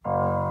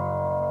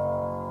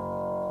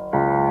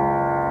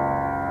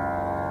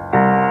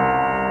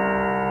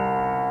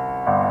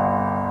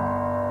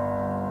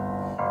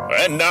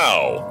And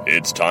now,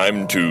 it's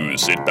time to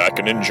sit back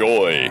and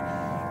enjoy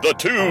the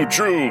Two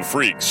True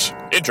Freaks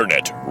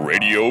Internet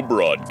Radio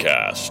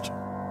Broadcast.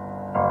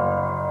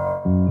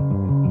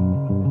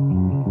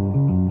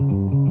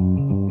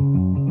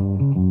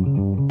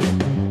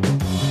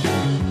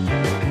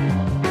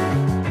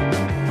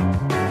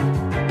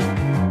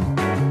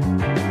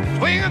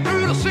 Swinging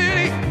through the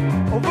city,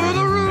 over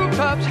the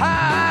rooftops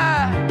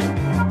high,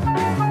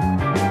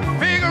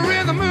 figure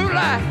in the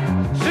moonlight,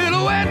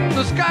 silhouette in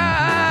the sky.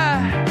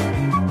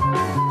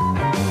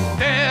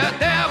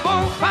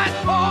 Daredevil fight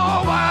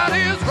for what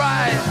is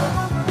right.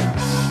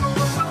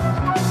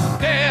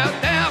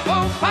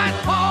 Daredevil fight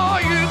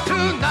for you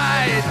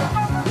tonight.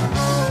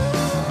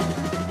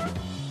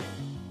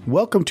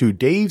 Welcome to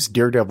Dave's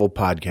Daredevil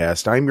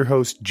podcast. I'm your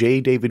host,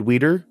 J. David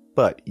Weeder,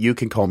 but you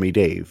can call me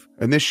Dave.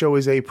 And this show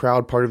is a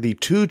proud part of the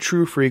Two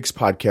True Freaks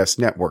podcast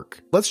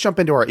network. Let's jump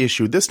into our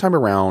issue. This time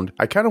around,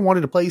 I kind of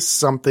wanted to place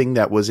something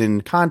that was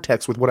in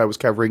context with what I was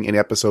covering in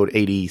episode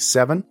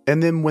 87,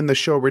 and then when the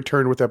show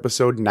returned with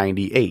episode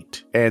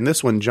 98. And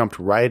this one jumped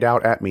right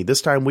out at me.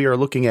 This time we are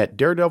looking at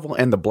Daredevil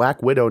and the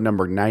Black Widow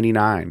number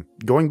 99.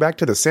 Going back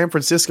to the San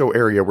Francisco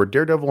area where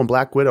Daredevil and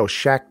Black Widow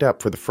shacked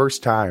up for the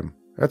first time.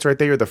 That's right,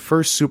 they are the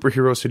first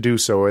superheroes to do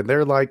so, and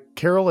they're like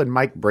Carol and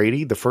Mike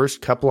Brady, the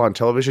first couple on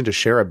television to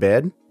share a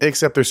bed,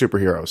 except they're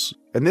superheroes.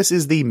 And this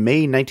is the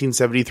May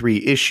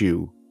 1973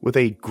 issue, with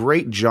a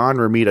great John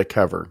Romita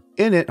cover.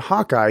 In it,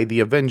 Hawkeye, the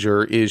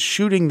Avenger, is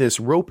shooting this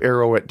rope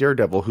arrow at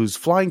Daredevil, who's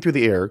flying through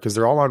the air, because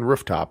they're all on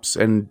rooftops,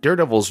 and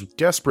Daredevil's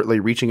desperately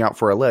reaching out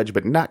for a ledge,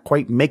 but not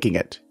quite making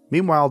it.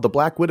 Meanwhile, the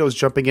Black Widow's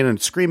jumping in and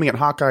screaming at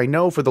Hawkeye,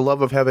 "No, for the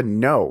love of heaven,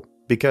 no!"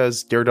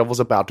 because Daredevil's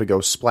about to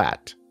go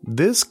splat.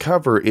 This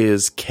cover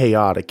is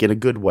chaotic in a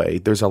good way.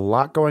 There's a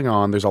lot going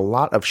on. There's a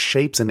lot of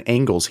shapes and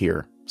angles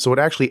here. So it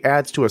actually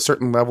adds to a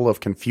certain level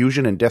of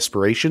confusion and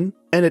desperation.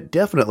 And it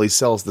definitely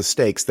sells the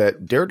stakes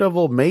that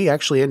Daredevil may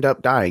actually end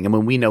up dying. I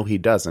mean, we know he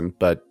doesn't,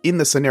 but in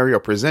the scenario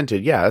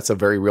presented, yeah, it's a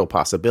very real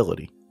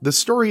possibility. The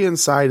story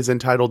inside is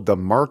entitled The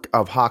Mark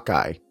of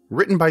Hawkeye.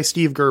 Written by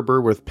Steve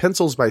Gerber with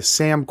pencils by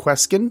Sam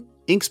Kweskin,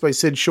 inks by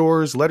Sid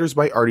Shores, letters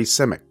by Artie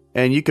Simic.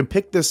 And you can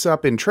pick this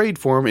up in trade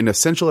form in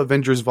Essential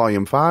Avengers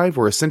Volume 5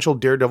 or Essential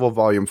Daredevil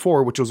Volume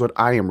 4, which is what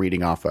I am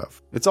reading off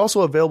of. It's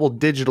also available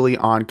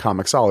digitally on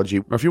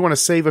Comixology. Or if you want to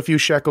save a few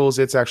shekels,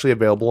 it's actually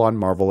available on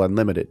Marvel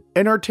Unlimited.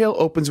 And our tale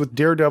opens with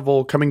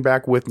Daredevil coming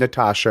back with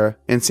Natasha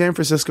and San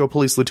Francisco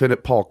Police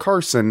Lieutenant Paul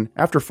Carson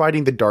after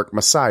fighting the Dark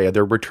Messiah.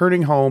 They're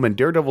returning home and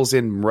Daredevil's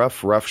in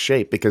rough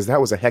shape because that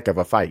was a heck of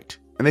a fight.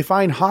 And they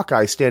find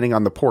Hawkeye standing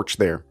on the porch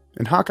there.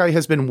 And Hawkeye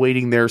has been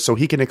waiting there so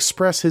he can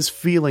express his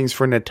feelings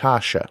for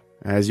Natasha.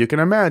 As you can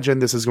imagine,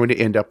 this is going to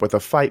end up with a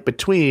fight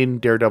between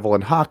Daredevil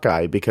and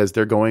Hawkeye because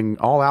they're going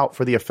all out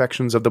for the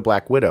affections of the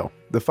Black Widow.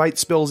 The fight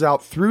spills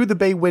out through the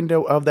bay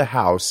window of the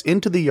house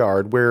into the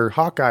yard where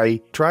Hawkeye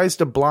tries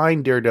to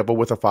blind Daredevil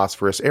with a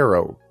phosphorus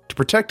arrow. To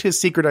protect his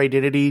secret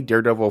identity,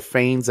 Daredevil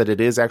feigns that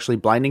it is actually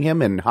blinding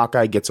him and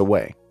Hawkeye gets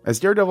away. As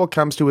Daredevil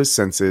comes to his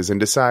senses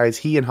and decides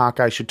he and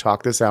Hawkeye should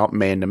talk this out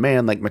man to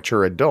man like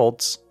mature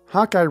adults,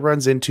 Hawkeye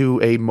runs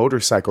into a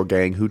motorcycle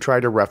gang who try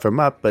to rough him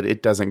up, but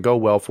it doesn't go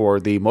well for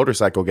the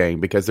motorcycle gang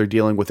because they're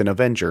dealing with an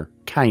Avenger.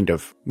 Kind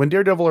of. When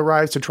Daredevil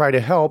arrives to try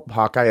to help,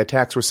 Hawkeye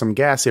attacks with some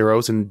gas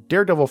arrows and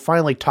Daredevil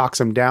finally talks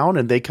him down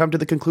and they come to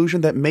the conclusion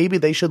that maybe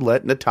they should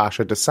let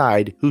Natasha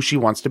decide who she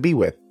wants to be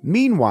with.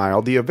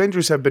 Meanwhile, the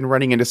Avengers have been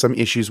running into some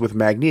issues with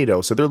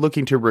Magneto, so they're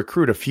looking to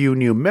recruit a few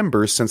new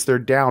members since they're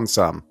down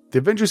some. The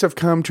Avengers have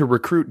come to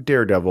recruit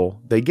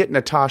Daredevil. They get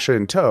Natasha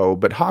in tow,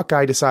 but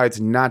Hawkeye decides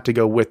not to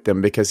go with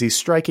them because he's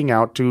striking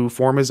out to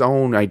form his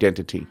own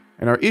identity.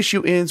 And our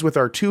issue ends with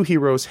our two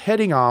heroes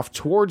heading off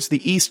towards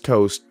the East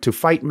Coast to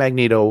fight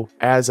Magneto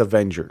as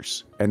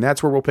Avengers. And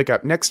that's where we'll pick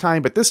up next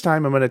time, but this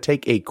time I'm going to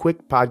take a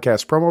quick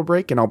podcast promo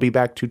break and I'll be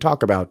back to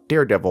talk about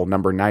Daredevil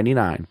number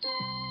 99.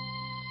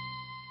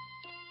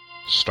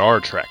 Star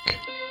Trek.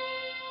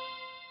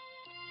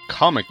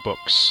 Comic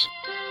books.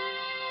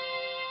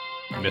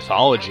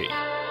 Mythology.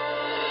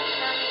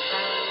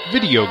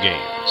 Video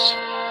games.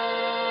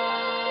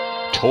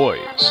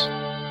 Toys.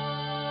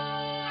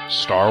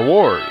 Star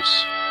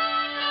Wars.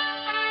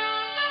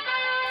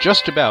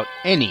 Just about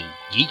any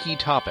geeky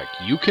topic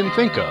you can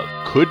think of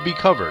could be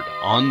covered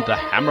on the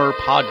Hammer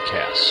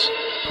Podcasts,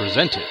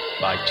 presented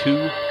by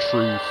Two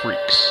True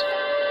Freaks.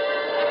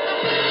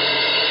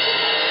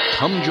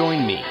 Come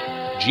join me,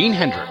 Gene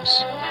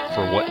Hendricks,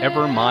 for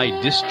whatever my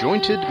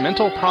disjointed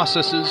mental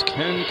processes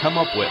can come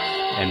up with.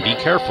 And be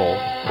careful,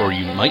 or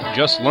you might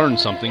just learn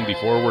something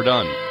before we're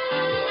done.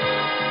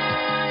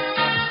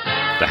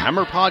 The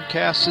Hammer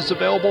Podcast is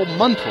available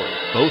monthly,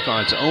 both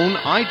on its own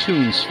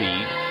iTunes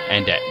feed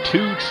and at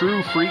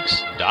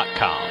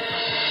twotruefreaks.com.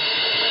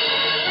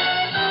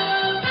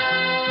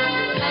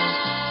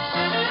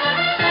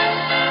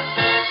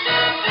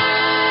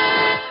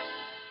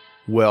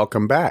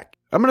 Welcome back.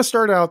 I'm going to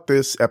start out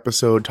this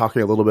episode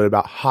talking a little bit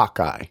about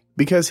Hawkeye,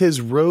 because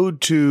his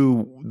road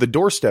to the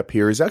doorstep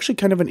here is actually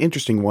kind of an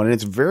interesting one, and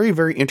it's very,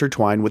 very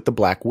intertwined with the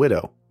Black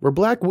Widow. Where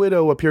Black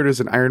Widow appeared as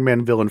an Iron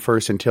Man villain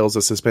first in Tales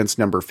of Suspense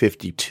number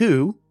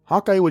 52,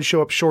 Hawkeye would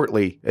show up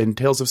shortly in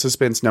Tales of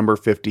Suspense number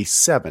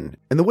 57.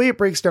 And the way it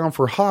breaks down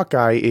for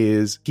Hawkeye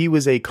is he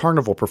was a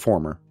carnival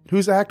performer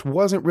whose act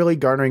wasn't really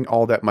garnering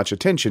all that much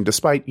attention,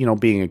 despite,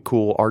 being a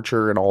cool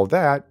archer and all of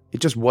that. It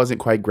just wasn't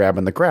quite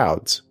grabbing the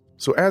crowds.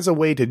 So as a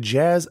way to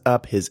jazz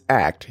up his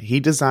act, he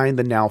designed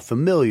the now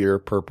familiar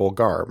purple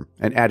garb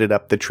and added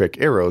up the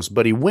trick arrows,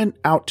 but he went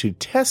out to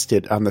test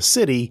it on the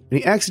city and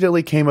he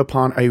accidentally came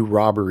upon a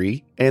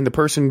robbery, and the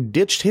person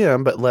ditched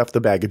him but left the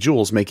bag of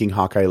jewels, making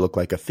Hawkeye look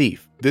like a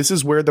thief. This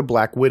is where the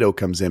Black Widow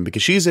comes in,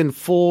 because she's in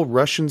full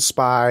Russian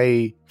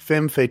spy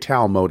femme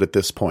fatale mode at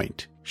this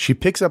point. She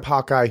picks up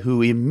Hawkeye,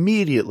 who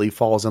immediately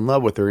falls in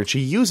love with her, and she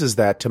uses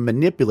that to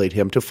manipulate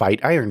him to fight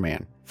Iron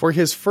Man. For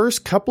his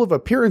first couple of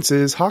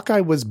appearances,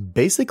 Hawkeye was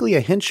basically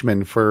a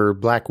henchman for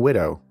Black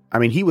Widow. I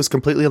mean, he was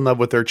completely in love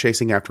with her,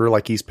 chasing after her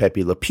like he's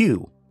Pepe Le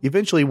Pew.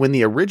 Eventually, when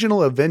the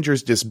original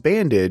Avengers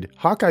disbanded,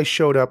 Hawkeye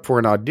showed up for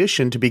an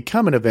audition to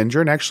become an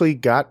Avenger and actually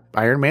got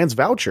Iron Man's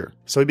voucher.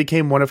 So he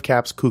became one of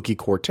Cap's kooky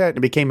quartet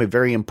and became a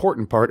very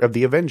important part of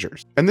the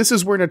Avengers. And this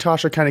is where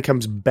Natasha kind of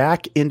comes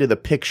back into the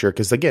picture,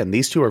 because again,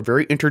 these two are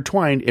very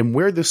intertwined, and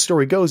where this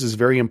story goes is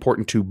very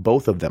important to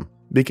both of them.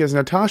 Because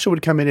Natasha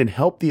would come in and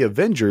help the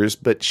Avengers,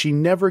 but she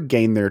never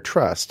gained their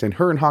trust, and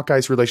her and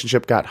Hawkeye's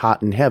relationship got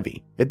hot and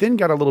heavy. It then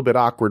got a little bit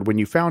awkward when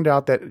you found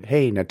out that,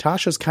 hey,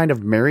 Natasha's kind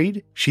of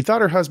married. She thought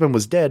her husband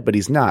was dead, but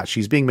he's not.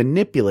 She's being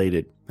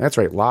manipulated. That's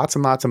right, lots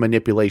and lots of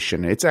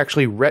manipulation. It's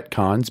actually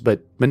retcons,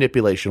 but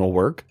manipulation will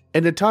work.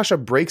 And Natasha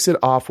breaks it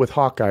off with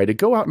Hawkeye to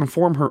go out and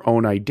form her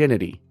own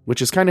identity,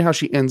 which is kind of how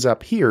she ends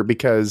up here,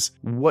 because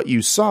what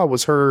you saw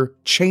was her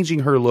changing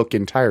her look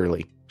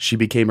entirely. She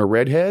became a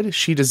redhead.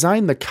 She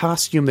designed the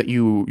costume that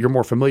you're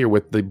more familiar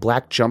with, the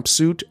black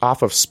jumpsuit,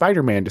 off of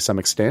Spider-Man to some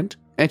extent.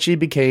 And she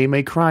became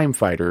a crime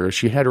fighter.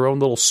 She had her own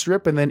little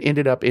strip and then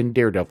ended up in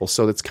Daredevil.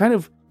 So it's kind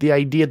of the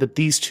idea that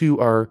these two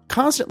are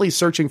constantly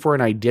searching for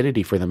an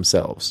identity for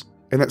themselves.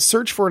 And that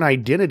search for an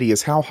identity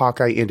is how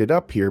Hawkeye ended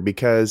up here,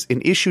 because in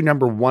issue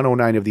number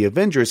 109 of the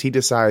Avengers, he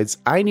decides,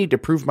 I need to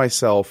prove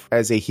myself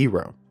as a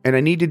hero. And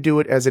I need to do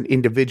it as an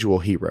individual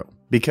hero.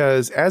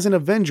 Because as an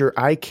Avenger,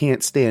 I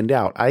can't stand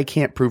out. I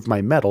can't prove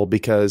my mettle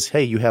because,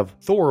 hey, you have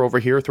Thor over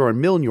here throwing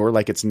Mjolnir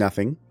like it's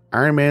nothing.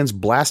 Iron Man's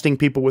blasting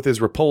people with his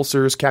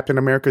repulsors. Captain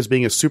America's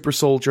being a super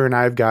soldier, and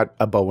I've got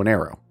a bow and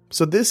arrow.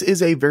 So this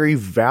is a very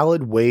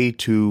valid way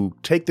to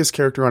take this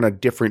character on a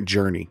different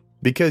journey.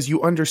 Because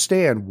you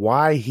understand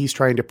why he's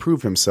trying to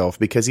prove himself,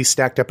 because he's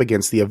stacked up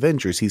against the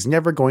Avengers. He's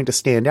never going to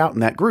stand out in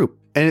that group.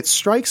 And it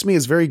strikes me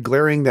as very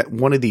glaring that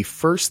one of the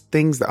first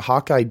things that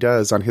Hawkeye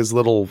does on his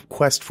little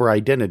quest for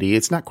identity,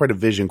 it's not quite a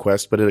vision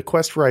quest, but a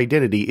quest for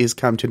identity, is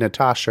come to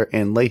Natasha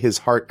and lay his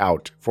heart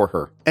out for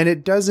her. And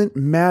it doesn't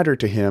matter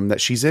to him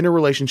that she's in a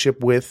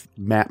relationship with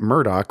Matt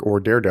Murdock, or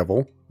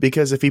Daredevil,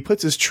 because if he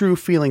puts his true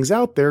feelings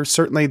out there,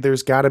 certainly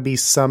there's got to be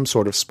some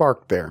sort of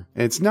spark there.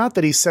 And it's not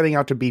that he's setting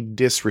out to be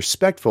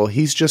disrespectful,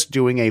 he's just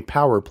doing a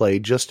power play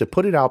just to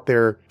put it out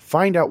there,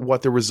 find out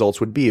what the results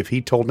would be if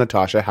he told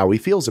Natasha how he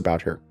feels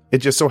about her. It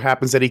just so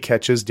happens that he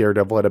catches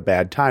Daredevil at a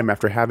bad time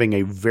after having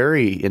a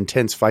very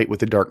intense fight with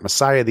the Dark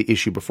Messiah the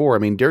issue before. I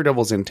mean,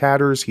 Daredevil's in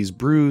tatters, he's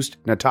bruised,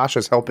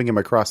 Natasha's helping him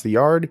across the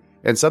yard,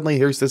 and suddenly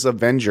here's this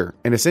Avenger.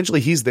 And essentially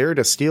he's there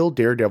to steal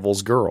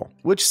Daredevil's girl,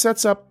 which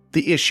sets up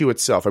the issue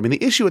itself. I mean,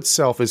 the issue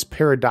itself is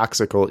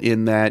paradoxical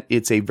in that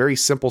it's a very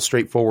simple,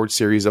 straightforward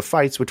series of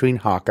fights between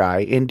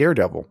Hawkeye and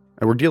Daredevil.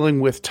 And we're dealing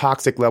with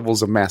toxic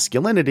levels of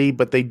masculinity,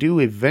 but they do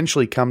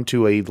eventually come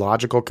to a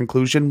logical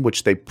conclusion,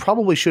 which they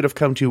probably should have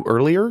come to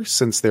earlier,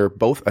 since they're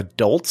both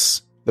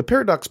adults. The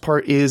paradox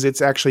part is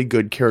it's actually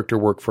good character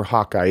work for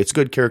Hawkeye. It's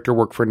good character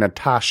work for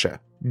Natasha.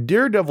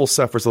 Daredevil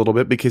suffers a little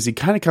bit because he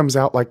kind of comes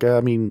out like,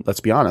 let's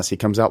be honest, he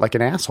comes out like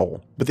an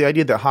asshole. But the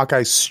idea that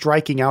Hawkeye's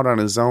striking out on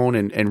his own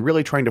and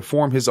really trying to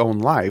form his own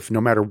life,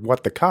 no matter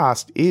what the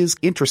cost, is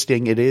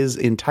interesting. It is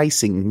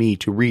enticing me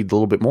to read a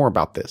little bit more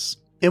about this.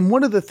 And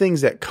one of the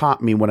things that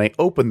caught me when I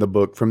opened the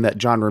book from that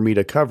John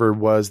Romita cover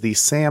was the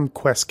Sam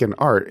Queskin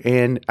art.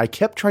 And I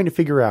kept trying to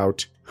figure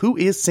out, who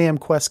is Sam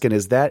Queskin?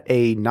 Is that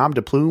a nom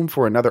de plume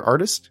for another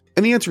artist?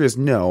 And the answer is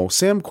no.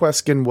 Sam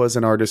Queskin was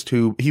an artist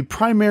who, he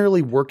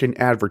primarily worked in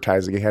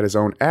advertising. He had his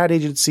own ad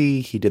agency.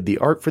 He did the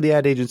art for the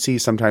ad agency.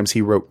 Sometimes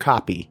he wrote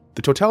copy.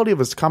 The totality of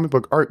his comic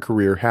book art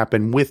career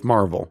happened with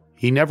Marvel.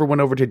 He never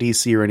went over to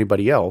DC or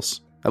anybody else,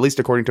 at least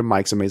according to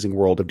Mike's Amazing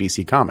World of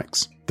DC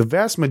Comics. The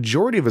vast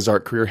majority of his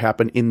art career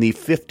happened in the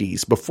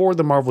 50s, before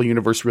the Marvel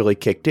Universe really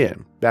kicked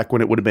in, back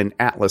when it would have been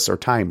Atlas or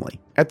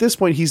Timely. At this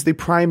point, he's the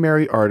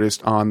primary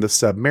artist on the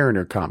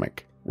Submariner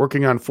comic,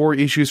 working on 4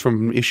 issues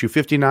from issue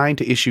 59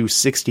 to issue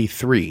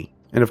 63.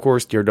 And of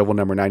course, Daredevil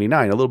number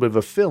 99, a little bit of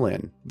a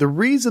fill-in. The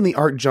reason the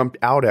art jumped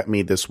out at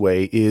me this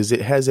way is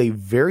it has a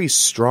very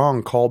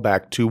strong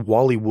callback to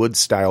Wally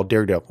Wood-style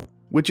Daredevil.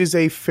 which is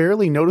a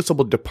fairly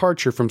noticeable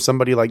departure from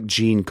somebody like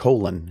Gene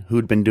Colan,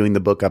 who'd been doing the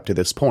book up to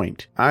this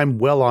point. I'm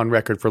well on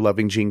record for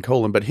loving Gene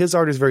Colan, but his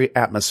art is very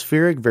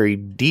atmospheric, very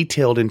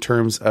detailed in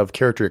terms of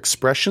character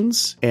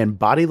expressions and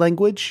body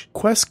language.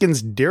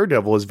 Queskin's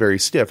Daredevil is very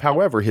stiff.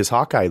 However, his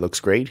Hawkeye looks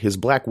great. His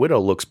Black Widow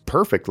looks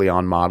perfectly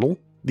on model.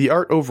 The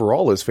art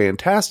overall is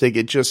fantastic.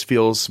 It just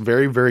feels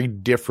very, very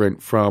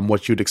different from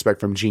what you'd expect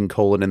from Gene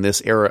Colan in this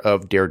era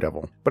of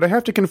Daredevil. But I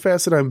have to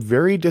confess that I'm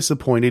very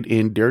disappointed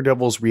in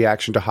Daredevil's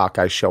reaction to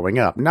Hawkeye showing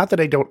up. Not that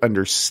I don't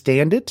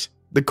understand it.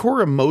 The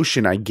core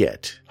emotion I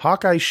get.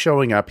 Hawkeye's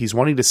showing up, he's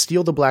wanting to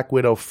steal the Black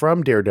Widow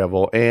from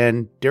Daredevil,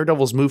 and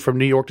Daredevil's moved from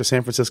New York to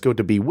San Francisco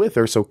to be with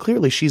her, so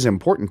clearly she's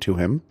important to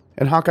him.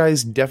 And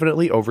Hawkeye's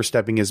definitely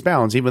overstepping his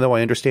bounds, even though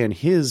I understand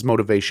his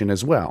motivation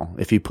as well.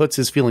 If he puts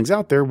his feelings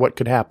out there, what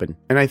could happen?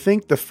 And I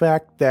think the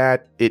fact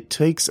that it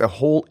takes a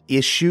whole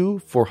issue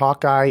for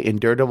Hawkeye and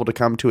Daredevil to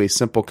come to a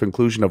simple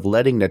conclusion of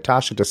letting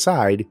Natasha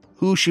decide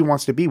who she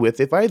wants to be with,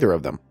 if either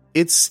of them.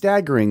 It's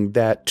staggering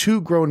that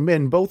two grown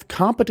men, both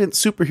competent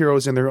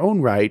superheroes in their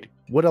own right,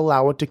 would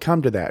allow it to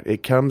come to that.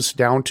 It comes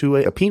down to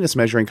a penis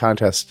measuring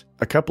contest.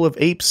 A couple of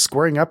apes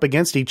squaring up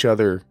against each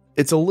other.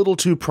 It's a little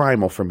too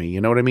primal for me,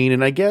 you know what I mean?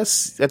 And I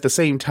guess at the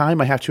same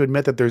time, I have to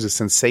admit that there's a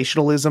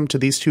sensationalism to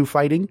these two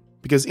fighting,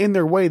 because in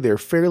their way, they're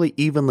fairly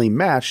evenly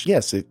matched.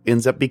 Yes, it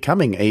ends up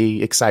becoming a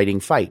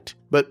exciting fight.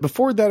 But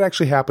before that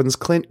actually happens,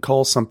 Clint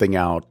calls something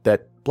out,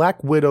 that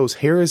Black Widow's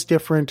hair is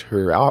different,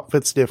 her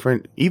outfit's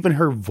different, even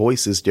her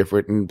voice is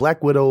different, and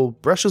Black Widow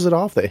brushes it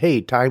off that,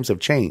 hey, times have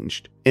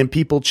changed, and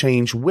people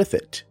change with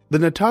it. The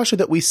Natasha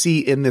that we see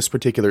in this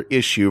particular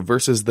issue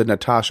versus the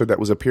Natasha that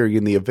was appearing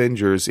in the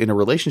Avengers in a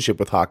relationship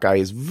with Hawkeye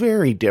is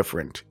very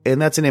different,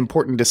 and that's an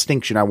important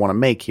distinction I want to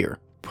make here.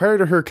 Prior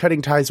to her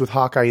cutting ties with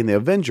Hawkeye in the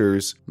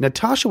Avengers,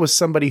 Natasha was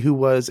somebody who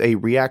was a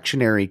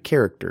reactionary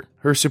character.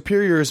 Her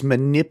superiors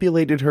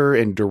manipulated her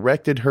and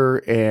directed her,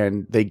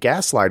 and they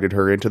gaslighted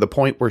her into the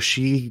point where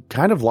she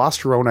kind of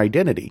lost her own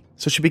identity.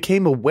 So she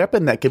became a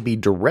weapon that could be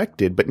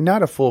directed, but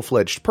not a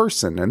full-fledged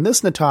person. And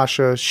this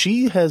Natasha,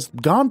 she has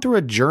gone through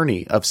a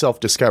journey of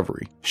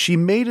self-discovery. She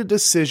made a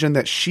decision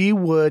that she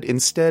would,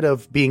 instead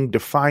of being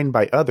defined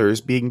by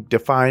others, being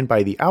defined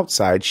by the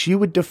outside, she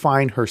would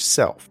define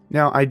herself.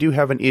 Now, I do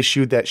have an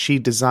issue that she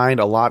designed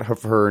a lot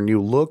of her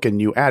new look and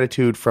new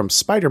attitude from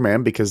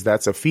Spider-Man, because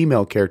that's a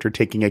female character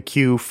taking a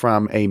cue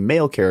from a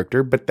male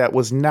character, but that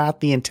was not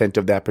the intent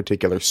of that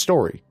particular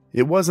story.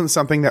 It wasn't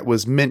something that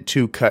was meant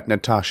to cut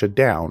Natasha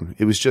down.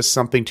 It was just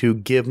something to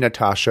give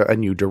Natasha a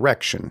new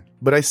direction.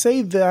 But I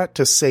say that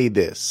to say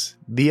this.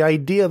 The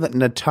idea that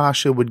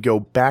Natasha would go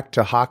back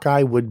to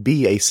Hawkeye would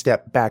be a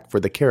step back for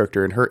the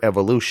character in her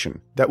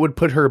evolution. That would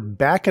put her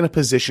back in a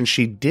position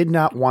she did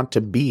not want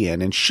to be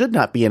in and should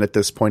not be in at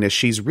this point, as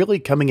she's really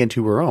coming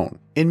into her own.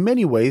 In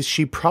many ways,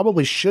 she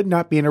probably should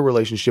not be in a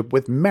relationship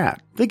with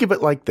Matt. Think of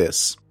it like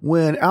this.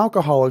 When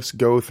alcoholics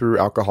go through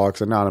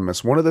Alcoholics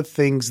Anonymous, one of the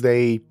things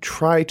they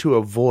try to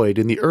avoid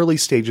in the early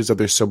stages of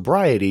their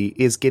sobriety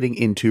is getting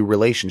into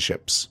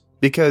relationships.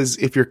 Because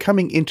if you're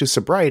coming into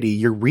sobriety,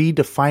 you're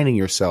redefining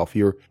yourself,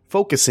 you're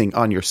focusing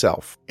on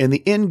yourself. And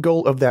the end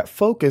goal of that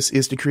focus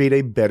is to create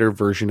a better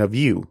version of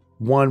you.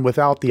 One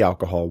without the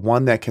alcohol,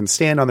 one that can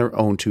stand on their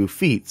own 2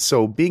 feet.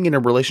 So being in a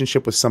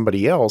relationship with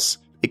somebody else,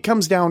 it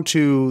comes down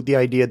to the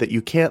idea that you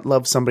can't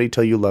love somebody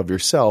till you love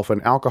yourself,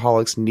 and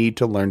alcoholics need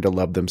to learn to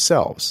love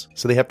themselves.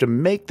 So they have to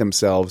make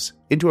themselves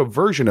into a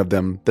version of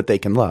them that they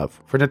can love.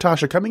 For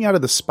Natasha, coming out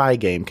of the spy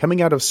game,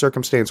 coming out of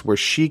circumstance where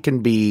she can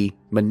be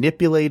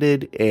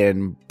manipulated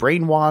and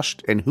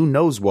brainwashed and who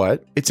knows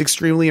what, it's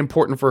extremely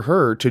important for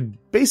her to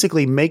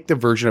basically make the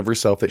version of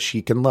herself that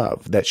she can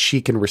love, that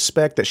she can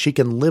respect, that she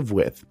can live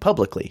with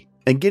publicly.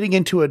 And getting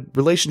into a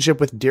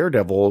relationship with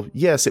Daredevil,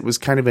 yes, it was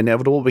kind of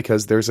inevitable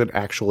because there's an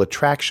actual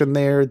attraction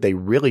there. They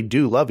really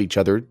do love each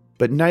other,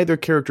 but neither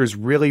character is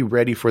really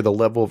ready for the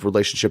level of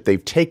relationship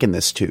they've taken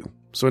this to.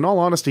 So in all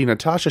honesty,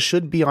 Natasha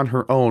should be on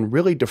her own,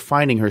 really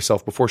defining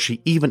herself before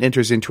she even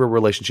enters into a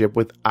relationship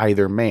with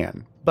either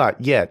man. But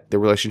yet, the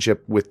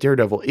relationship with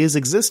Daredevil is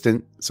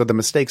existent, so the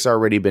mistake's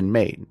already been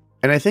made.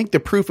 And I think the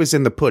proof is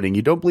in the pudding.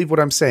 You don't believe what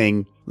I'm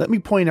saying? Let me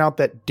point out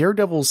that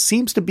Daredevil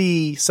seems to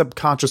be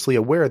subconsciously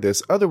aware of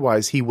this,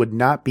 otherwise he would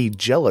not be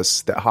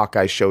jealous that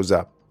Hawkeye shows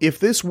up. If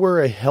this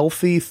were a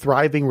healthy,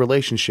 thriving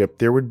relationship,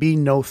 there would be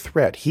no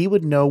threat. He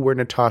would know where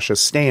Natasha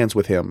stands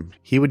with him.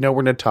 He would know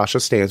where Natasha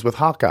stands with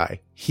Hawkeye.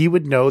 He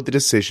would know the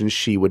decisions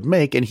she would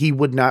make, and he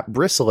would not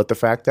bristle at the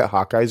fact that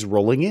Hawkeye's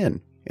rolling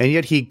in. And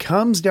yet he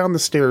comes down the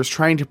stairs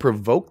trying to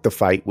provoke the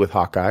fight with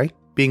Hawkeye,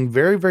 being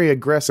very, very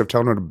aggressive,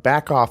 telling him to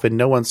back off in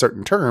no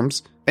uncertain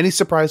terms, and he's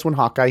surprised when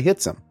Hawkeye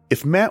hits him.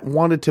 If Matt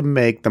wanted to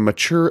make the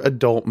mature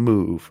adult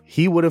move,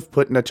 he would have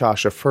put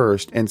Natasha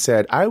first and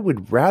said, I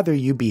would rather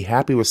you be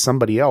happy with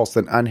somebody else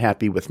than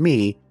unhappy with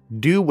me.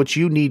 Do what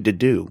you need to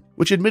do.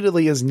 Which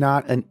admittedly is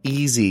not an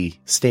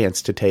easy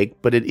stance to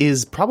take, but it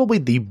is probably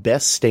the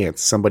best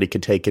stance somebody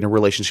could take in a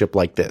relationship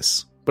like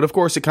this. But of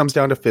course it comes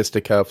down to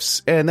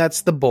fisticuffs, and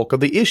that's the bulk of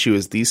the issue,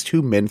 is these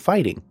two men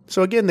fighting.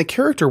 So again, the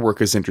character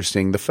work is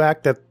interesting. The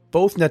fact that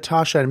both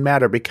Natasha and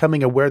Matt are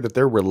becoming aware that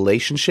their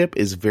relationship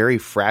is very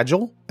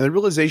fragile, and the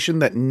realization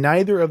that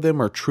neither of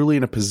them are truly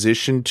in a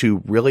position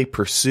to really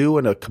pursue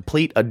a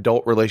complete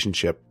adult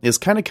relationship is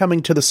kind of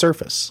coming to the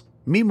surface.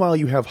 Meanwhile,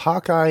 you have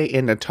Hawkeye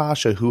and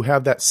Natasha who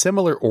have that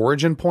similar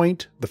origin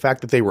point, the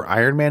fact that they were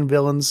Iron Man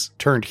villains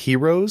turned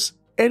heroes,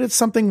 and it's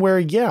something where,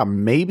 yeah,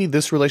 maybe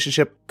this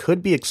relationship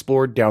could be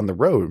explored down the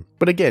road.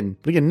 But again,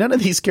 none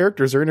of these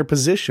characters are in a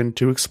position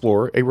to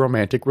explore a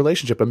romantic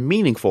relationship, a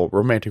meaningful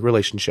romantic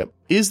relationship.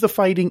 Is the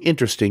fighting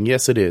interesting?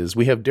 Yes, it is.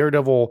 We have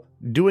Daredevil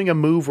doing a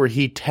move where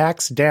he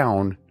tacks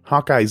down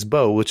Hawkeye's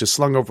bow, which is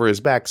slung over his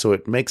back, so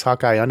it makes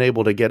Hawkeye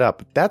unable to get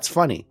up. That's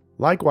funny.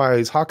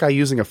 Likewise, Hawkeye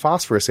using a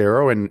phosphorus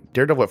arrow, and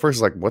Daredevil at first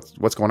is like,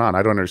 what's going on?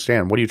 I don't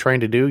understand. What are you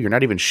trying to do? You're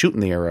not even shooting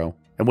the arrow.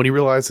 And when he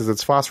realizes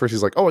it's phosphorus,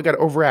 he's like, oh, I got to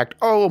overact.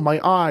 Oh,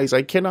 my eyes,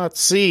 I cannot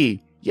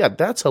see. Yeah,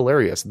 that's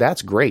hilarious.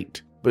 That's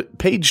great. But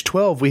page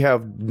 12, we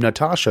have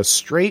Natasha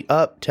straight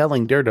up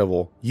telling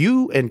Daredevil,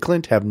 you and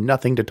Clint have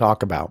nothing to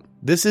talk about.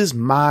 This is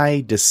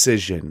my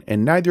decision,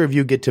 and neither of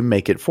you get to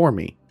make it for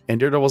me. And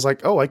Daredevil's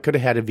like, oh, I could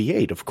have had a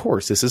V8. Of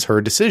course, this is her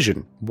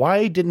decision.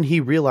 Why didn't he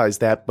realize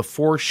that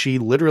before she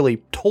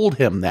literally told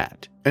him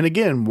that? And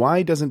again,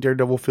 why doesn't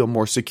Daredevil feel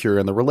more secure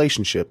in the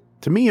relationship?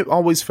 To me, it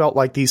always felt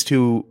like these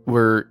two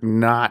were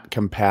not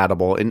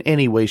compatible in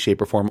any way,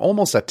 shape, or form.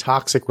 Almost a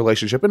toxic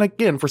relationship. And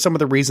again, for some of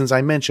the reasons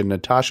I mentioned,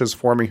 Natasha's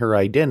forming her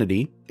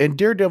identity, and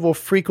Daredevil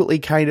frequently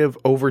kind of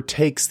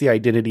overtakes the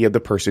identity of the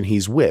person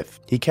he's with.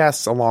 He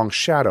casts a long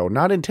shadow,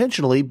 not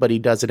intentionally, but he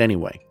does it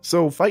anyway.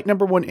 So fight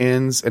number 1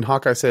 ends, and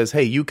Hawkeye says,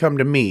 hey, you come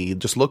to me.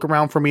 Just look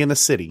around for me in the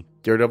city.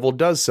 Daredevil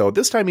does so.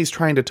 This time he's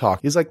trying to talk.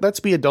 He's like, let's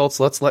be adults.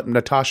 Let's let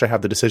Natasha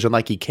have the decision,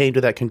 like he came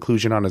to that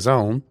conclusion on his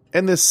own.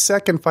 And this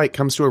second fight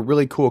comes to a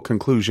really cool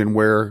conclusion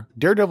where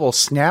Daredevil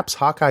snaps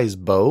Hawkeye's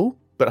bow,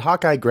 but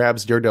Hawkeye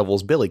grabs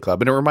Daredevil's billy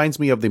club. And it reminds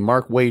me of the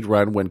Mark Waid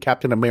run when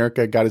Captain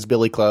America got his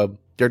billy club.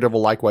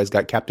 Daredevil likewise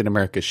got Captain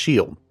America's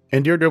shield.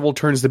 And Daredevil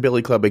turns the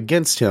billy club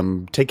against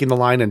him, taking the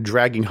line and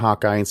dragging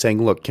Hawkeye and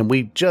saying, look, can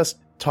we just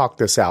talk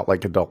this out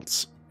like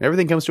adults?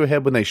 Everything comes to a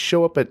head when they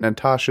show up at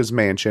Natasha's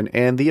mansion,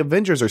 and the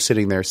Avengers are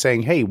sitting there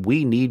saying, hey,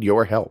 we need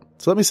your help.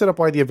 So let me set up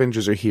why the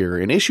Avengers are here.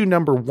 In issue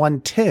number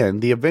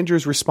 110, the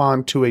Avengers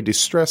respond to a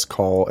distress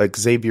call at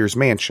Xavier's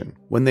mansion.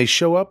 When they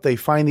show up, they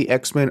find the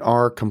X-Men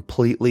are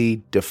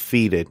completely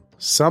defeated.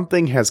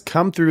 Something has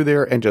come through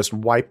there and just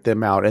wiped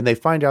them out, and they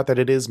find out that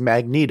it is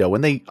Magneto,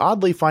 and they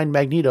oddly find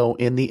Magneto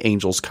in the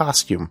Angel's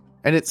costume.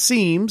 And it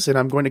seems, and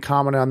I'm going to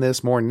comment on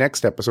this more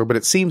next episode, but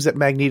it seems that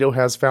Magneto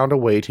has found a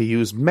way to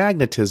use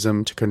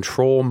magnetism to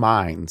control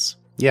minds.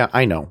 Yeah,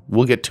 I know.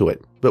 We'll get to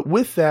it. But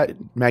with that,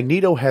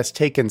 Magneto has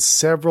taken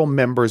several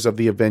members of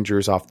the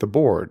Avengers off the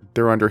board.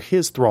 They're under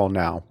his thrall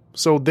now.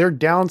 So they're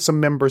down some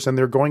members and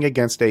they're going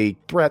against a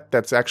threat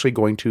that's actually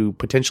going to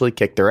potentially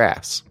kick their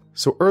ass.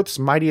 So Earth's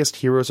mightiest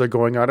heroes are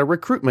going on a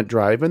recruitment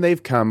drive, and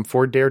they've come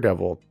for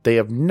Daredevil. They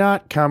have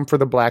not come for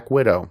the Black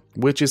Widow,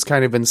 which is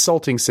kind of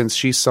insulting since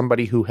she's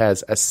somebody who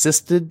has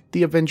assisted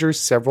the Avengers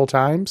several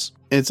times.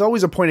 And it's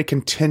always a point of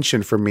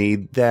contention for me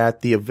that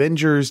the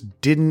Avengers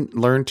didn't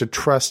learn to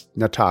trust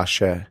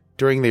Natasha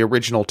during the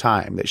original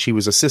time that she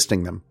was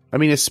assisting them. I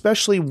mean,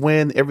 especially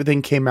when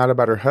everything came out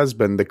about her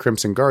husband, the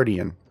Crimson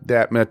Guardian,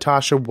 that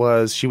Natasha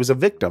was a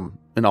victim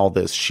in all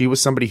this. She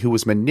was somebody who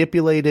was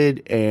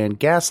manipulated and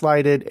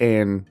gaslighted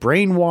and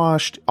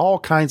brainwashed, all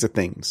kinds of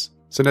things.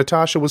 So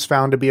Natasha was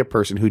found to be a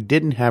person who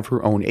didn't have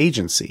her own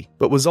agency,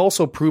 but was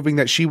also proving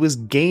that she was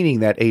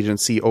gaining that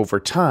agency over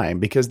time,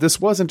 because this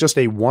wasn't just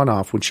a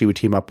one-off when she would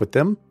team up with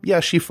them.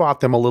 Yeah, she fought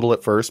them a little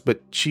at first,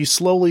 but she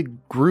slowly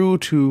grew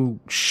to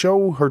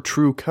show her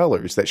true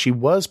colors, that she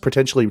was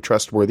potentially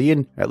trustworthy,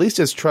 and at least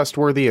as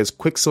trustworthy as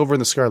Quicksilver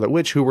and the Scarlet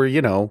Witch, who were,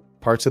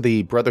 parts of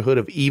the Brotherhood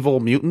of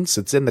Evil Mutants.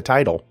 It's in the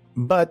title.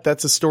 But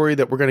that's a story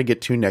that we're going to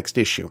get to next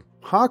issue.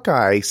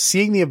 Hawkeye,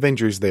 seeing the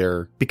Avengers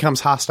there,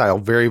 becomes hostile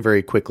very,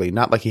 very quickly.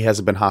 Not like he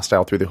hasn't been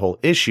hostile through the whole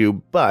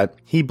issue, but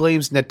he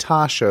blames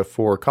Natasha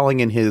for calling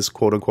in his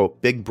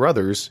quote-unquote big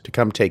brothers to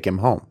come take him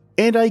home.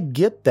 And I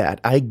get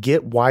that. I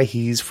get why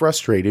he's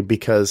frustrated,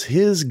 because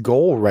his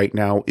goal right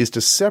now is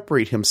to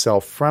separate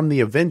himself from the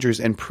Avengers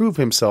and prove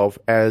himself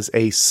as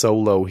a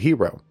solo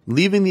hero.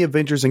 Leaving the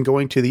Avengers and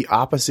going to the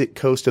opposite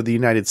coast of the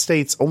United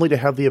States only to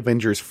have the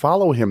Avengers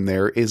follow him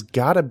there is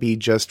gotta be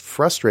just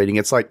frustrating.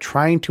 It's like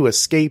trying to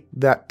escape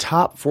that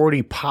top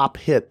 40 pop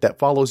hit that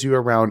follows you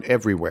around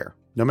everywhere.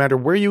 No matter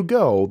where you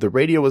go, the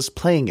radio is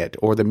playing it,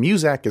 or the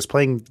music is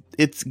playing,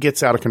 it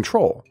gets out of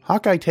control.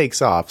 Hawkeye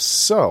takes off,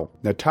 so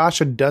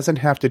Natasha doesn't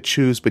have to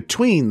choose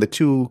between the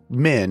two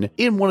men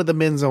in one of the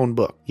men's own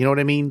book. You know what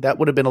I mean? That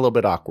would have been a little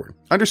bit awkward.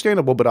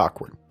 Understandable, but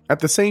awkward. At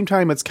the same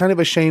time, it's kind of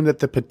a shame that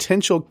the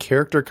potential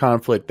character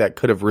conflict that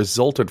could have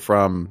resulted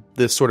from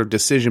this sort of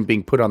decision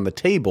being put on the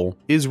table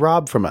is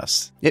robbed from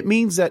us. It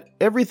means that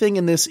everything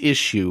in this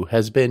issue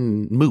has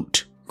been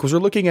moot. Because we're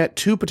looking at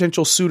two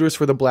potential suitors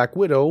for the Black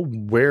Widow,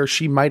 where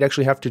she might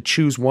actually have to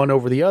choose one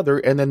over the other,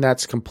 and then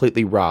that's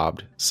completely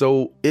robbed.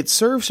 So it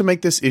serves to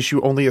make this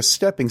issue only a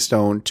stepping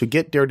stone to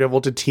get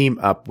Daredevil to team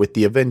up with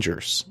the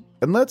Avengers.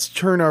 And let's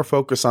turn our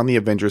focus on the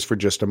Avengers for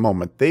just a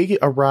moment. They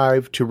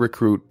arrive to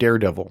recruit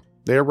Daredevil.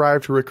 They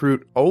arrive to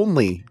recruit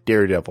only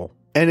Daredevil.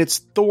 And it's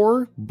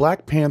Thor,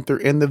 Black Panther,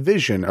 and the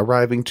Vision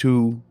arriving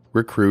to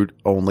recruit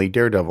only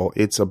Daredevil.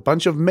 It's a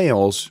bunch of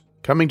males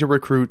coming to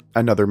recruit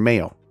another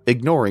male,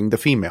 ignoring the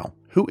female,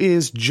 who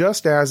is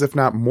just as, if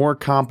not more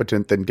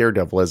competent than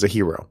Daredevil as a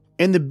hero.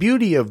 And the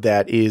beauty of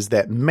that is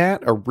that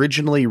Matt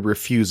originally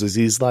refuses.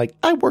 He's like,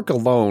 I work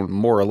alone,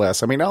 more or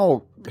less. I mean,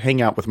 I'll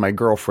hang out with my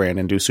girlfriend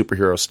and do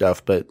superhero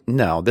stuff, but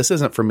no, this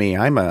isn't for me.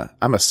 I'm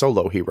a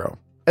solo hero.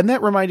 And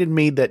that reminded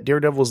me that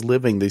Daredevil's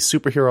living the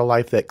superhero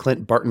life that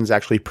Clint Barton's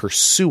actually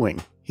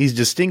pursuing. He's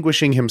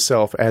distinguishing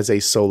himself as a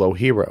solo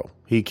hero.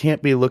 He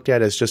can't be looked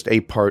at as just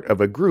a part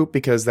of a group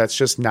because that's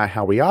just not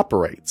how he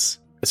operates.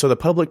 So the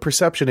public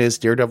perception is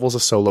Daredevil's a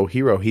solo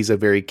hero. He's a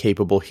very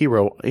capable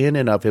hero in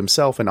and of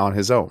himself and on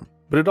his own.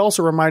 But it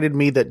also reminded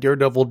me that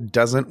Daredevil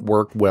doesn't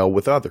work well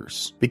with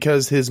others,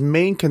 because his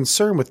main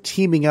concern with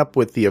teaming up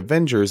with the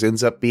Avengers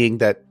ends up being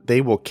that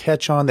they will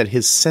catch on that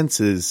his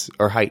senses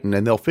are heightened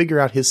and they'll figure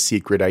out his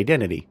secret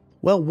identity.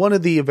 Well, one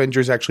of the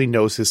Avengers actually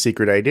knows his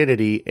secret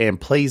identity and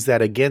plays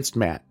that against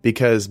Matt,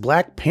 because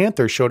Black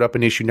Panther showed up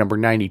in issue number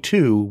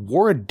 92,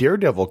 wore a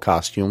Daredevil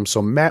costume,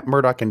 so Matt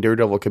Murdock and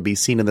Daredevil could be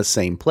seen in the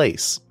same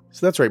place.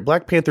 So that's right,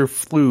 Black Panther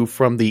flew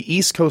from the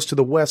East Coast to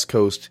the West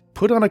Coast,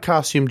 put on a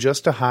costume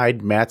just to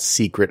hide Matt's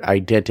secret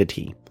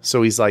identity.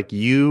 So he's like,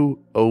 you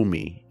owe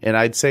me. And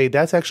I'd say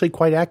that's actually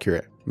quite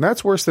accurate. And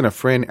that's worse than a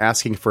friend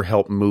asking for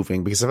help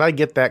moving, because if I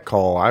get that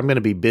call, I'm going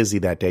to be busy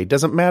that day.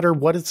 Doesn't matter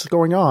what is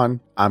going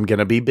on, I'm going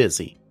to be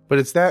busy. But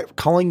it's that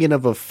calling in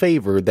of a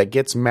favor that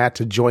gets Matt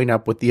to join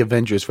up with the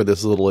Avengers for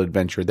this little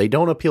adventure. They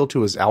don't appeal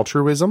to his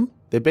altruism.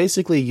 They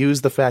basically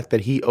use the fact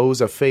that he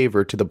owes a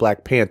favor to the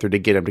Black Panther to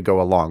get him to go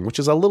along, which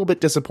is a little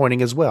bit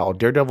disappointing as well.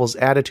 Daredevil's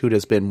attitude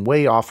has been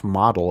way off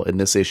model in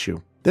this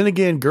issue. Then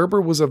again,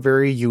 Gerber was a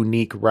very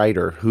unique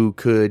writer who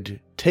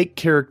could take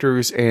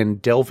characters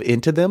and delve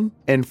into them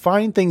and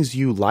find things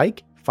you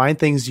like, find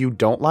things you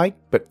don't like,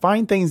 but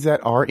find things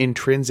that are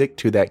intrinsic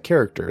to that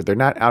character. They're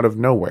not out of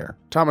nowhere.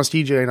 Thomas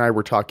TJ and I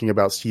were talking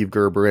about Steve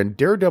Gerber, and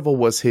Daredevil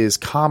was his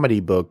comedy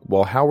book,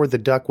 while Howard the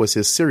Duck was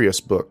his serious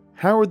book.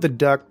 Howard the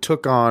Duck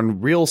took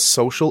on real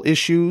social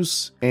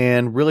issues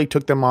and really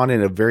took them on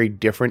in a very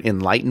different,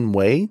 enlightened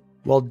way,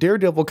 while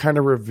Daredevil kind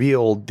of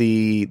revealed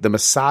the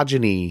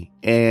misogyny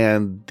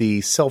and the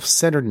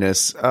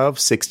self-centeredness of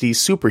 60s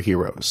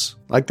superheroes.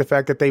 Like the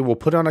fact that they will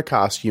put on a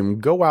costume,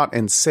 go out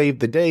and save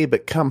the day,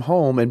 but come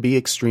home and be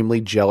extremely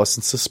jealous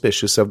and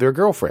suspicious of their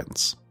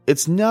girlfriends.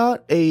 It's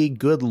not a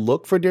good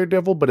look for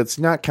Daredevil, but it's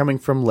not coming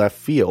from left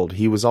field.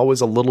 He was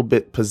always a little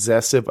bit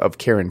possessive of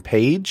Karen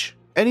Page,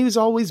 and he's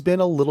always been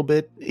a little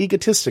bit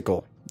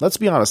egotistical. Let's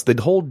be honest, the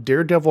whole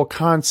Daredevil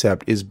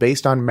concept is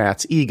based on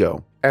Matt's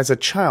ego. As a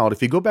child,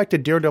 if you go back to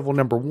Daredevil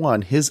number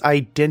 1, his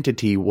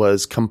identity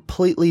was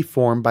completely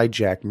formed by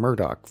Jack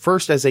Murdock.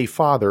 First as a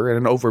father and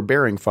an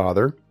overbearing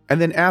father,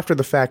 and then after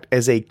the fact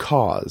as a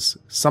cause,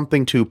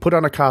 something to put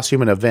on a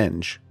costume and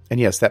avenge. And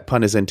yes, that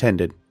pun is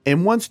intended.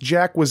 And once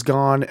Jack was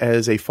gone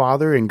as a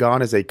father and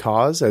gone as a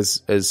cause,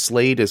 as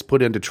Slade is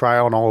put into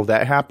trial and all of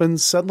that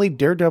happens, suddenly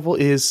Daredevil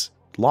is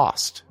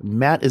lost.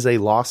 Matt is a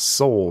lost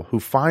soul who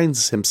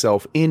finds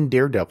himself in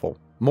Daredevil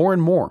more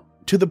and more,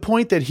 to the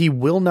point that he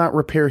will not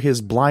repair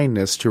his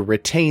blindness to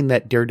retain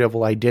that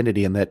Daredevil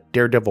identity and that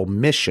Daredevil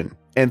mission.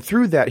 And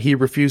through that, he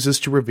refuses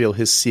to reveal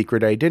his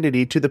secret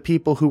identity to the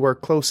people who are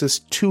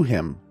closest to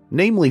him.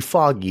 Namely,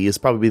 Foggy is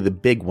probably the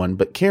big one,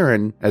 but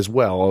Karen as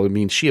well. I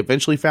mean, she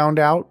eventually found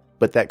out,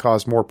 but that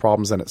caused more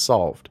problems than it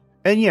solved.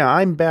 And yeah,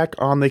 I'm back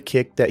on the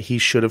kick that he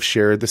should have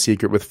shared the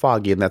secret with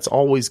Foggy, and that's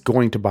always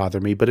going to bother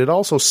me, but it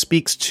also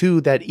speaks to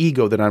that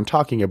ego that I'm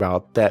talking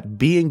about, that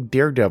being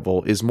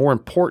Daredevil is more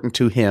important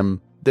to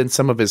him than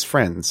some of his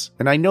friends.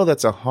 And I know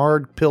that's a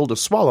hard pill to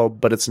swallow,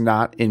 but it's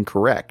not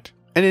incorrect.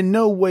 And in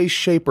no way,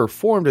 shape, or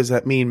form does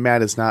that mean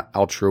Matt is not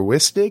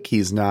altruistic,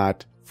 he's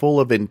not full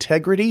of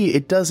integrity.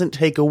 It doesn't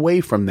take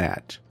away from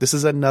that. This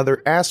is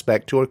another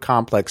aspect to a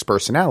complex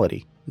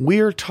personality.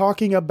 We're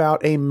talking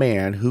about a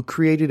man who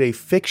created a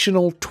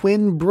fictional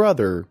twin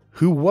brother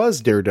who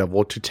was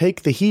Daredevil to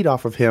take the heat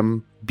off of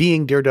him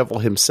being Daredevil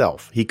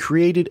himself. He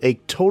created a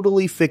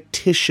totally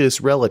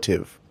fictitious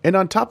relative. And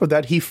on top of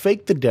that, he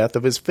faked the death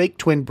of his fake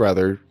twin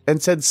brother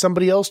and said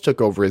somebody else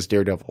took over as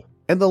Daredevil.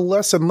 And the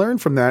lesson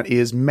learned from that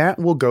is Matt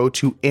will go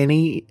to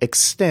any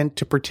extent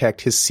to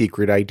protect his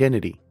secret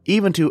identity,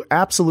 even to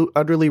absolute,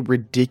 utterly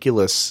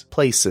ridiculous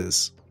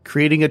places.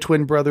 Creating a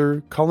twin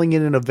brother, calling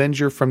in an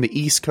Avenger from the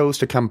East Coast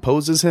to come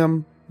pose as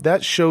him,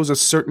 that shows a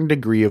certain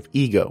degree of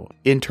ego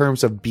in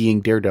terms of being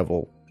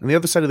Daredevil. And the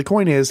other side of the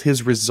coin is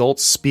his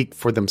results speak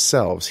for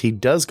themselves. He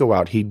does go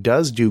out, he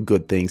does do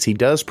good things, he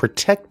does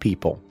protect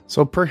people.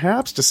 So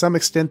perhaps to some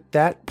extent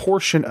that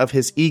portion of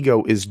his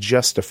ego is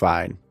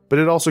justified. But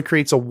it also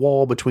creates a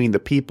wall between the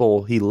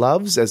people he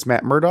loves as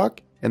Matt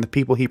Murdock and the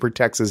people he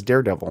protects as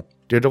Daredevil.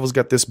 Daredevil's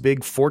got this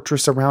big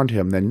fortress around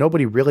him that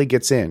nobody really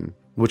gets in.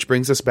 Which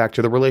brings us back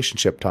to the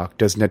relationship talk.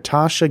 Does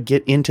Natasha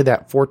get into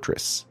that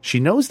fortress? She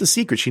knows the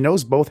secret. She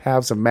knows both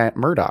halves of Matt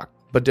Murdock.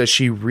 But does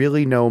she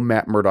really know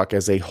Matt Murdock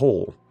as a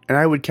whole? And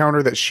I would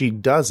counter that she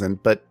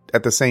doesn't, but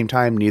at the same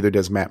time, neither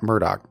does Matt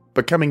Murdock.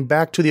 But coming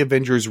back to the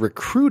Avengers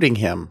recruiting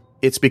him,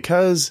 it's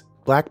because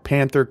Black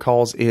Panther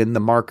calls in the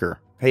marker.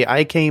 Hey,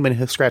 I came and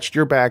have scratched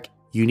your back.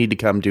 You need to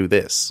come do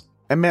this.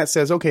 And Matt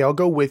says, okay, I'll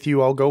go with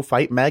you. I'll go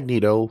fight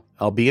Magneto.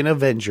 I'll be an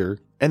Avenger.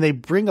 And they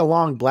bring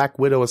along Black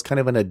Widow as kind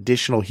of an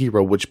additional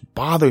hero, which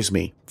bothers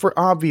me for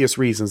obvious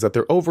reasons that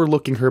they're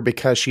overlooking her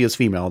because she is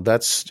female.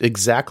 That's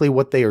exactly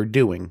what they are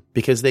doing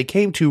because they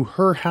came to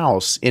her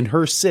house in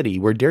her city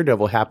where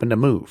Daredevil happened to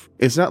move.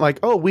 It's not like,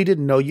 oh, we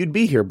didn't know you'd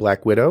be here,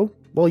 Black Widow.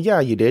 Well,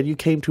 yeah, you did. You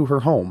came to her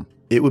home.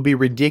 It would be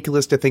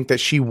ridiculous to think that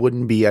she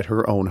wouldn't be at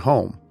her own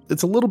home.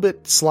 It's a little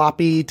bit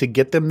sloppy to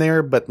get them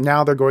there, but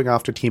now they're going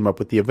off to team up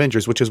with the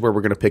Avengers, which is where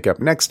we're going to pick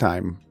up next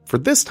time. For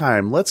this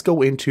time, let's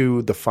go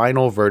into the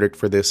final verdict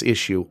for this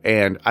issue,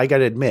 and I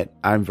gotta admit,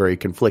 I'm very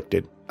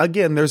conflicted.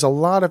 Again, there's a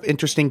lot of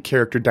interesting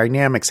character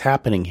dynamics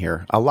happening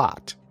here, a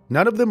lot.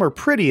 None of them are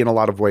pretty in a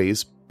lot of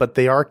ways, but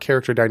they are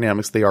character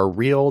dynamics, they are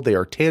real, they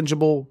are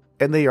tangible,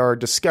 and they are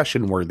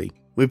discussion worthy.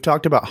 We've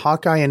talked about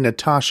Hawkeye and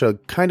Natasha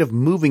kind of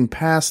moving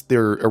past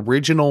their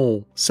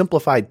original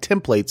simplified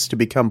templates to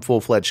become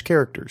full-fledged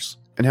characters,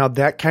 and how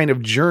that kind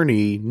of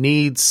journey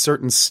needs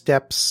certain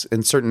steps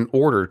and certain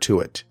order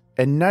to it.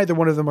 And neither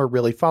one of them are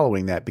really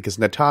following that because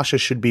Natasha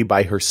should be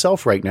by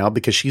herself right now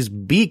because she's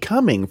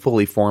becoming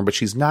fully formed, but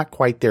she's not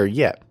quite there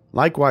yet.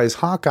 Likewise,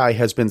 Hawkeye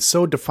has been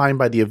so defined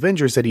by the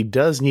Avengers that he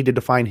does need to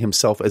define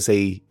himself as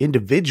an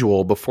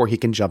individual before he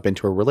can jump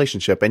into a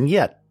relationship. And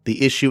yet,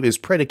 the issue is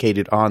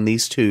predicated on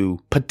these two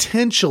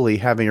potentially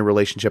having a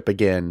relationship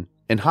again,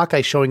 and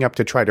Hawkeye showing up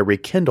to try to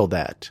rekindle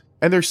that.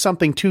 And there's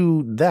something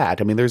to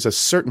that. I mean, there's a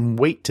certain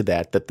weight to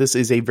that this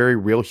is a very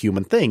real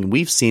human thing.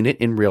 We've seen it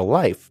in real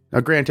life. Now,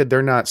 granted,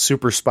 they're not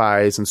super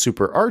spies and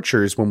super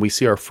archers when we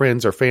see our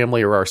friends or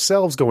family or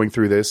ourselves going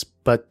through this,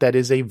 but that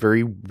is a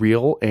very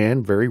real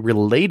and very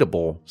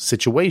relatable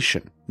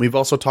situation. We've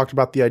also talked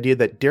about the idea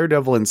that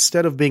Daredevil,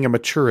 instead of being a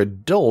mature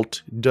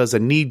adult, does a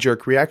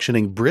knee-jerk reaction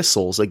and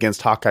bristles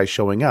against Hawkeye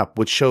showing up,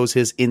 which shows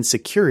his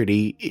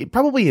insecurity,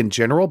 probably in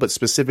general, but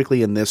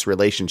specifically in this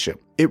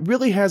relationship. It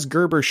really has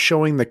Gerber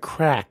showing the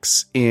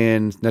cracks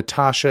in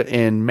Natasha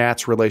and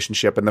Matt's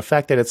relationship and the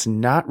fact that it's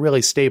not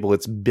really stable.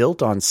 It's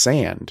built on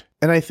sand.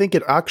 And I think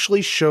it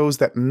actually shows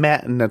that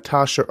Matt and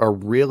Natasha are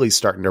really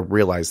starting to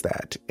realize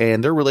that.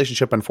 And their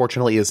relationship,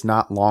 unfortunately, is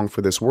not long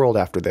for this world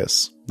after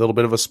this. A little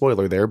bit of a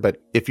spoiler there,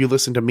 but if you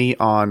listen to me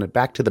on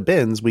Back to the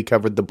Bins, we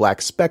covered the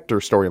Black Spectre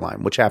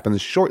storyline, which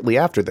happens shortly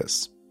after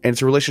this. And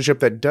it's a relationship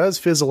that does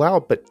fizzle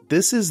out, but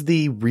this is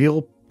the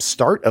real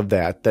start of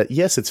that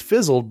yes, it's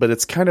fizzled, but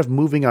it's kind of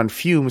moving on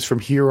fumes from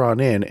here on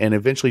in and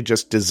eventually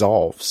just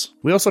dissolves.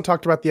 We also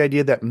talked about the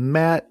idea that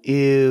Matt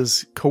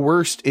is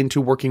coerced into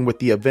working with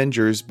the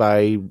Avengers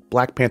by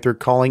Black Panther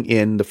calling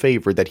in the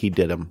favor that he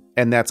did him.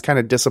 And that's kind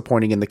of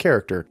disappointing in the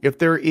character. If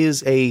there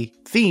is a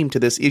theme to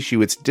this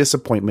issue, it's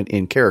disappointment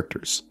in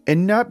characters.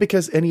 And not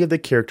because any of the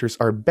characters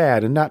are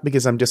bad, and not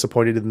because I'm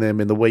disappointed in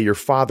them in the way your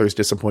father's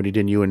disappointed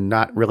in you and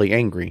not really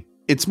angry.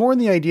 It's more in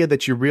the idea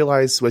that you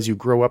realize as you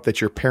grow up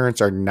that your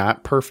parents are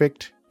not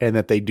perfect and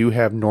that they do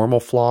have normal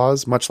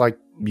flaws, much like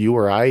you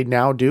or I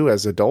now do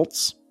as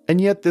adults. And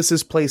yet this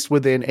is placed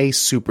within a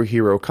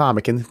superhero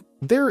comic, and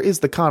there is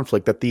the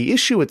conflict that the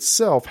issue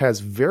itself has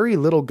very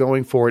little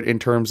going for it in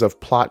terms of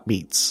plot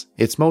beats.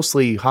 It's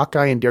mostly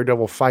Hawkeye and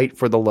Daredevil fight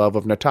for the love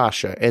of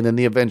Natasha, and then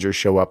the Avengers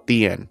show up,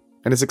 the end.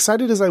 And as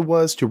excited as I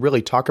was to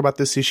really talk about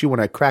this issue when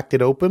I cracked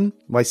it open,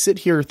 I sit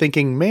here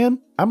thinking, man,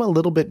 I'm a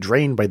little bit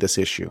drained by this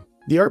issue.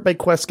 The art by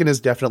Queskin is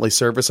definitely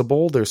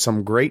serviceable. There's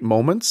some great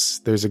moments.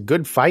 There's a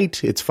good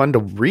fight. It's fun to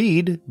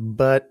read,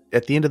 but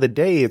at the end of the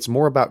day, it's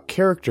more about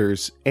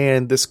characters,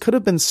 and this could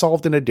have been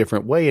solved in a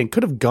different way and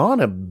could have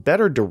gone a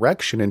better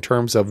direction in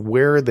terms of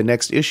where the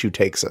next issue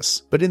takes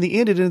us. But in the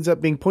end, it ends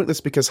up being pointless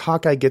because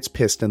Hawkeye gets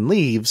pissed and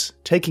leaves,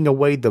 taking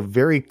away the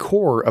very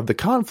core of the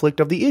conflict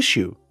of the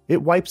issue.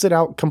 It wipes it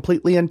out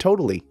completely and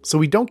totally. So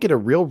we don't get a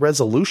real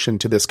resolution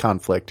to this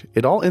conflict.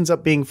 It all ends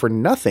up being for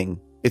nothing.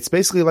 It's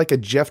basically like a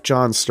Jeff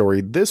Johns story.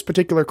 This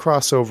particular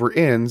crossover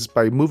ends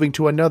by moving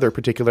to another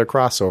particular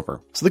crossover.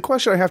 So the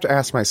question I have to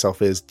ask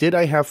myself is, did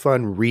I have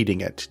fun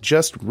reading it?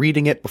 Just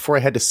reading it before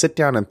I had to sit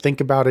down and think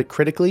about it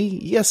critically?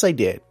 Yes, I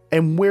did.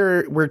 And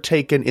where we're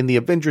taken in the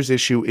Avengers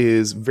issue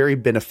is very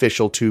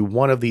beneficial to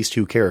one of these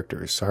two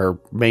characters, our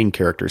main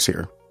characters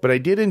here. But I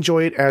did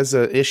enjoy it as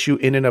an issue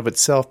in and of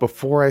itself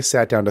before I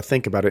sat down to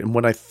think about it. And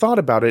when I thought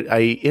about it,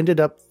 I ended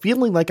up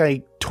feeling like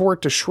I tore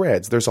it to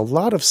shreds. There's a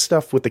lot of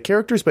stuff with the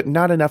characters, but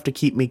not enough to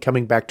keep me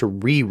coming back to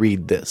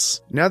reread this.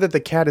 Now that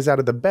the cat is out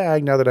of the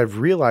bag, now that I've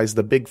realized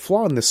the big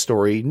flaw in this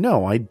story,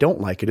 no, I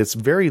don't like it. It's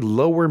very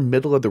lower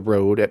middle of the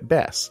road at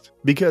best.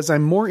 Because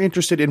I'm more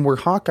interested in where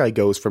Hawkeye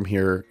goes from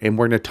here and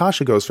where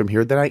Natasha goes from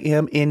here than I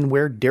am in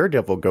where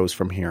Daredevil goes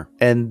from here.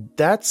 And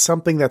that's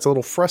something that's a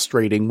little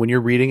frustrating when you're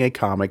reading a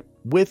comic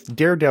with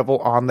Daredevil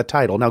on the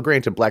title. Now,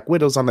 granted, Black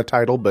Widow's on the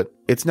title, but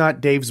it's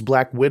not Dave's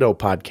Black Widow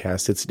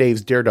podcast. It's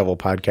Dave's Daredevil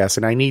podcast,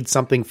 and I need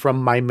something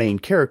from my main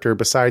character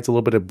besides a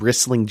little bit of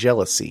bristling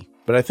jealousy.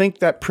 But I think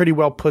that pretty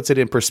well puts it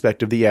in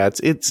perspective. Yeah,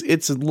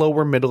 it's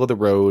lower middle of the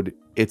road.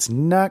 It's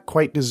not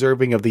quite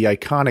deserving of the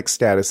iconic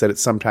status that it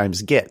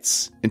sometimes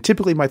gets. And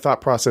typically my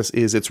thought process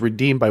is it's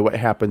redeemed by what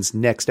happens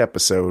next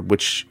episode,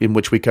 in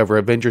which we cover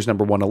Avengers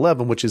number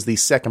 111, which is the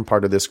second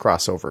part of this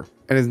crossover.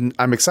 And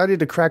I'm excited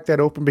to crack that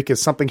open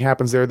because something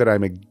happens there that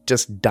I'm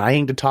just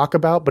dying to talk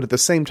about. But at the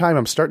same time,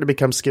 I'm starting to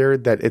become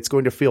scared that it's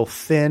going to feel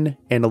thin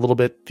and a little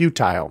bit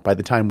futile by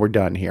the time we're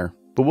done here.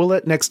 But we'll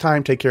let next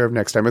time take care of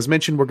next time. As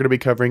mentioned, we're going to be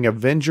covering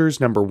Avengers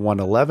number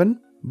 111.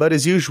 But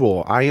as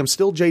usual, I am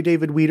still J.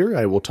 David Weeder.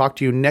 I will talk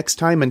to you next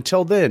time.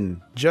 Until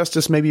then,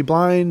 justice may be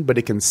blind, but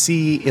it can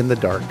see in the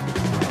dark.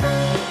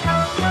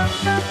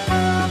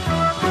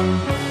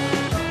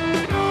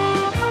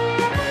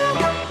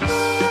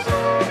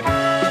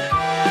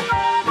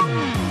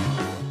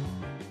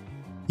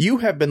 You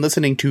have been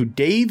listening to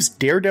Dave's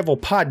Daredevil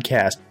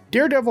podcast.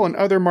 Daredevil and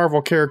other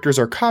Marvel characters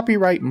are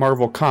copyright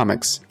Marvel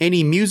Comics.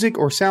 Any music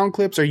or sound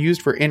clips are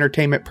used for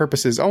entertainment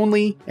purposes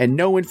only, and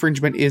no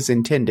infringement is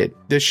intended.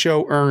 This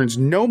show earns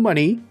no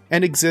money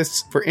and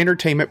exists for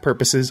entertainment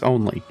purposes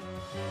only.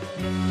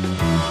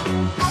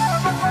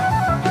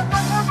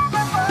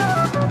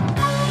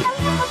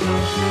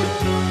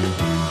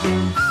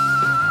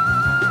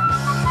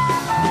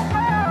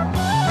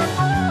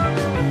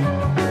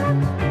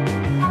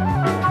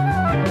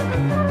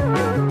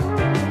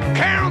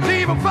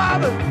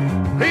 Father,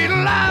 he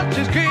lost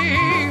his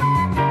king.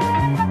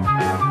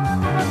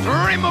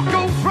 Dream of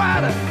Ghost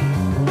Rider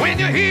when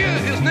you hear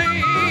his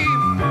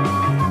name.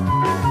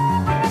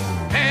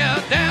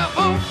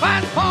 Daredevil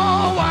fight for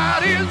a while.